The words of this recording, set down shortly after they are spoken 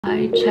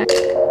I checked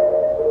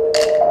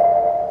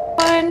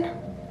one.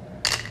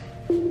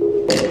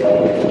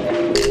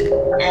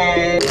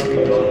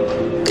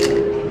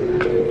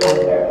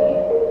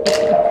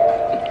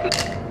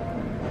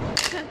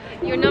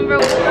 Your number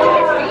one.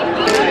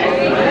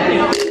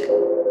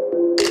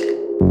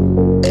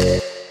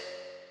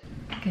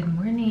 Good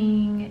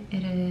morning.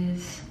 It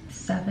is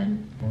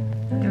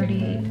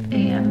 7:38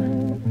 a.m.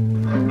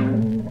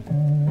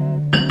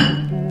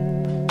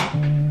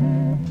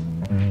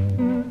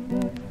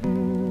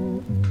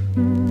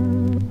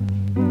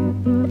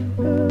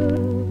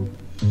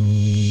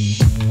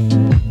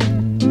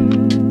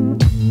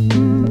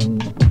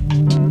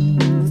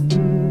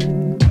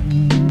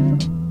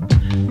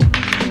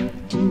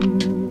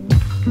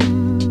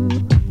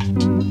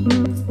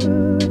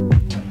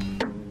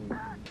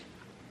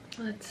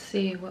 Let's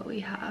see what we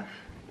have.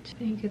 I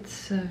think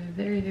it's a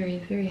very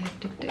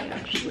hectic day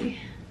actually.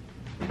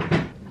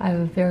 I have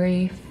a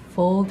very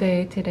full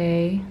day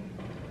today,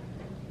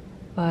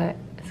 but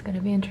it's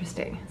gonna be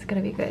interesting. It's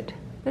gonna be good.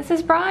 This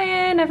is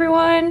Brian,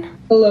 everyone.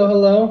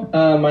 Hello.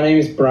 My name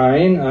is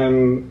Brian.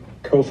 I'm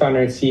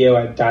co-founder and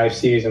CEO at Dive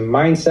Studios and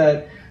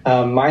Mindset.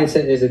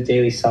 Mindset is a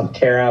daily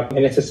self-care app,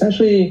 and it's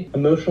essentially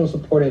emotional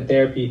support and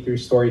therapy through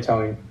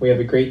storytelling. We have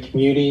a great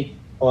community,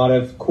 a lot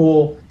of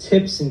cool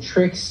tips and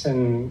tricks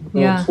and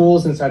little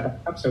tools inside the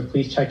app, so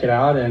please check it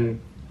out and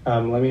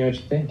let me know what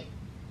you think.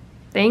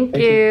 Thank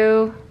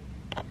you.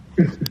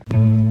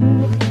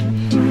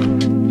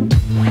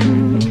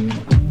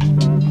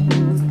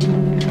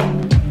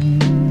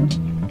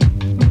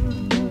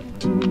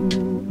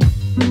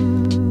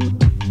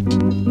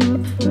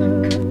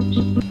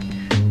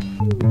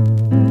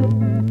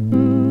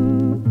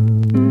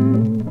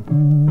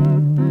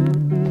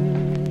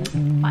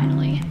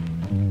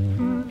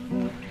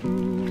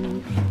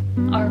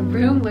 Our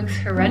room looks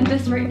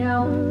horrendous right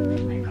now. Oh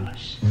my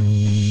gosh.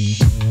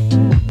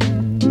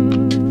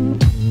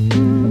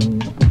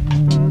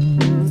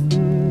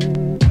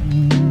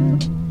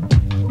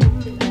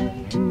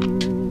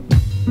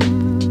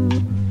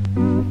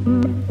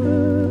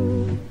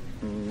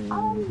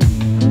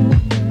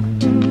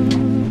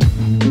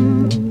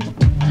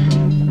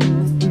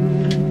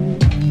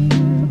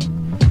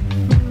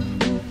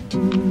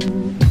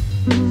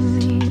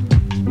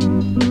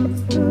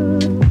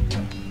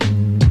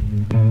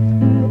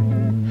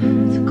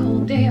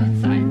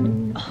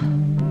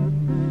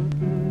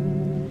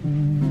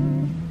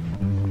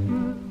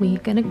 We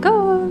gonna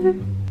go.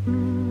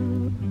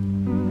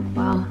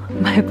 Wow,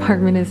 my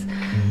apartment is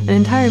an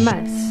entire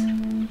mess.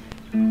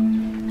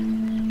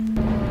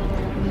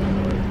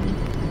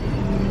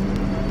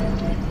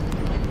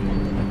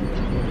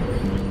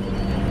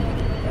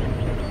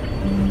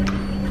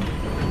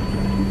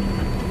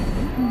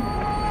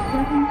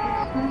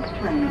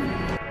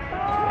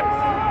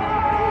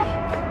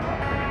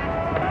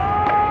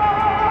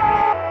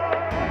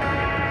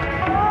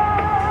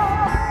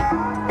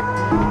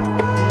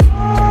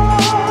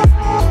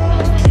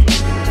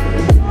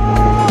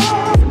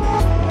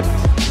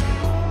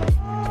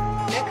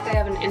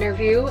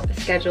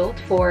 Scheduled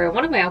for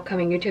one of my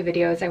upcoming YouTube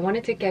videos. I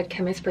wanted to get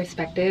Kim's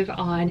perspective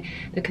on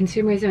the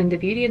consumerism in the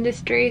beauty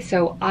industry,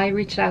 so I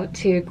reached out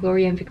to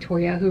Gloria and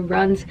Victoria, who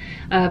runs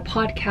a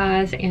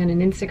podcast and an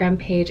Instagram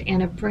page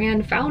and a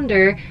brand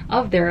founder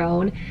of their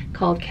own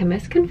called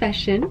Kim's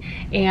Confession,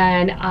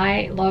 and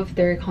I love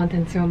their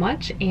content so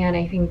much, and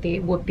I think they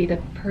would be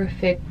the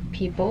perfect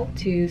people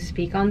to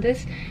speak on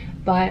this.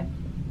 But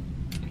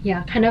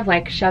yeah, kind of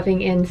like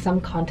shoving in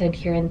some content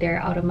here and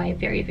there out of my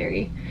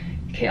very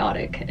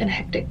chaotic and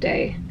hectic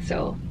day.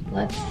 So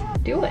let's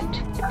do it.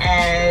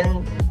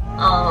 And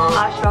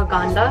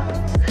ashwagandha.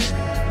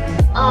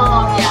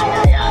 Oh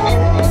yeah.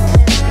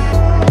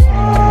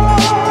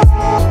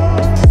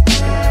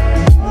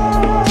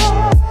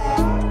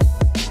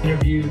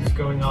 Interviews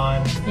going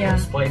on,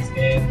 spliced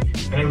in,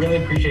 and I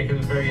really appreciate it because it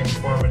was very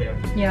informative.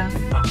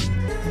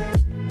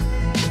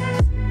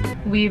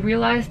 We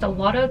realized a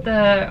lot of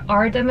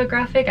our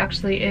demographic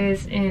actually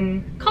is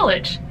in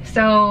college,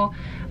 so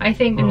I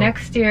think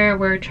next year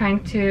we're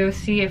trying to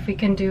see if we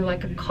can do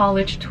like a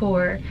college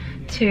tour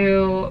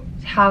to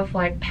have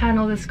like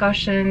panel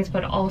discussions,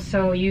 but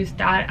also use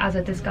that as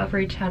a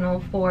discovery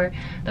channel for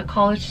the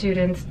college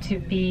students to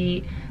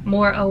be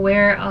more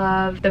aware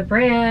of the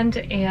brand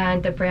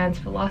and the brand's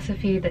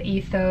philosophy, the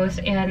ethos,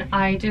 and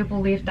I do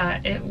believe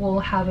that it will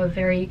have a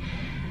very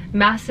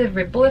massive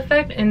ripple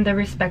effect in the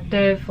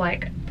respective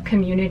like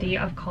community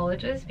of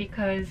colleges,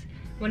 because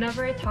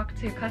whenever I talk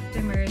to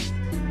customers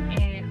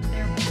and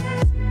they're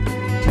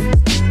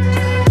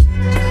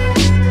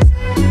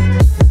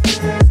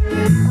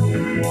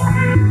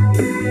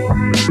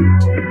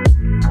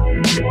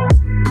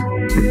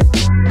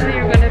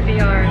you're gonna be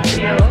our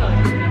COO.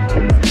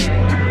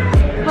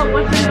 Oh,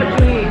 what's in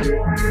between?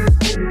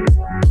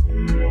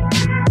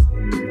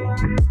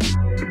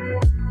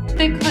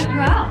 They cut you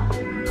out.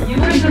 You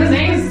were the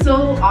main. So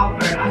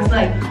awkward. I was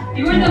like,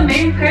 you were the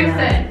main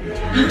person.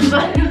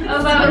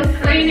 about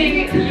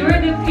explaining you're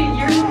the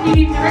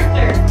PD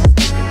director.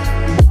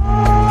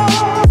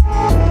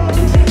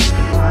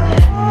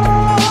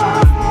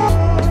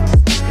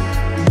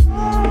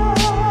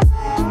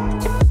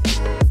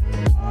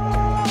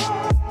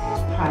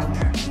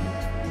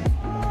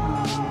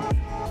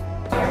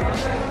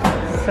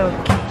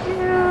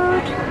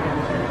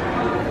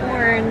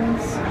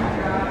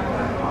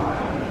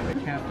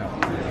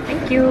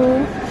 Thank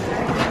you.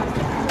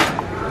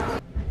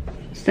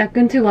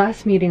 Second to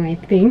last meeting, I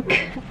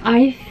think.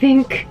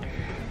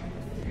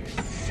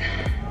 It's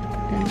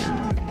been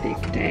a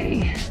big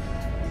day.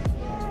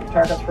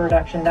 Targets for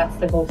reduction, that's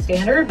the gold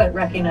standard, but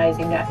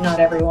recognizing that not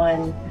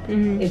everyone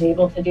is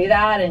able to do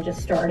that, and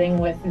just starting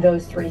with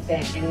those 3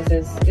 things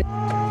is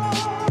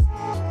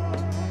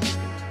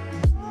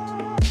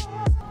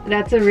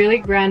That's a really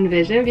grand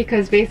vision,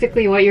 because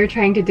basically what you're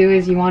trying to do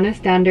is you want to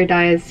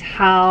standardize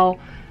how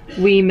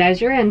we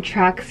measure and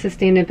track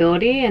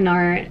sustainability and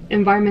our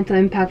environmental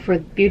impact for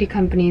beauty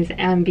companies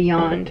and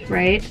beyond,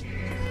 right?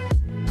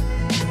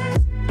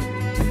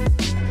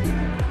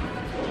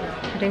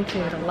 Heading to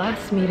the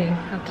last meeting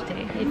of the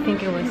day. I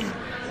think it was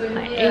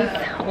my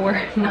 8th or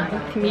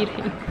 9th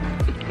meeting.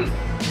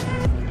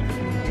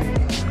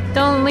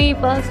 Don't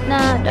leave us,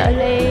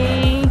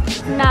 Natalie.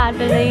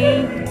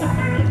 Natalie.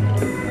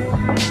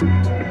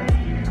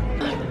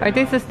 Are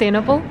they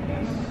sustainable?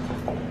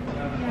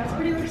 Yeah, it's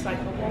pretty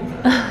recyclable.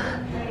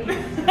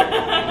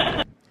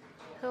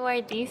 Who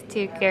are these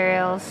 2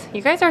 girls?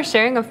 You guys are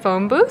sharing a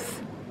phone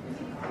booth?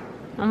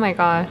 Oh my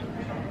god.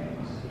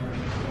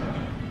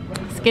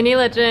 Skinny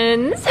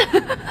legends.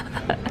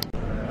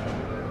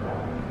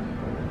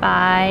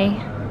 Bye.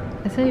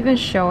 Is it even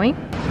showing?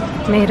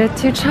 Made it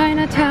to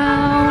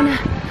Chinatown.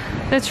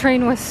 The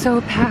train was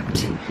so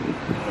packed.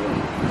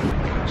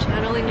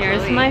 Channeling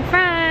Here's my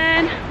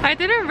friend. I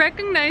didn't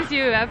recognize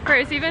you at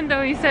first, even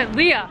though you said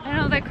Liah. And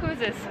I was like, who's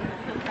this?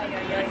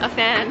 A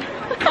fan.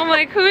 I'm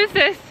like, who is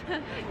this?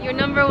 Your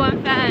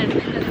 #1 fan.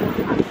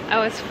 I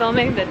was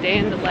filming the day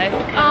in the life of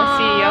the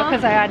CEO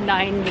because I had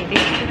 9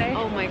 meetings today.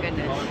 Oh my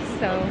goodness.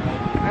 So,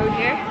 Are we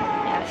here?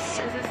 yes.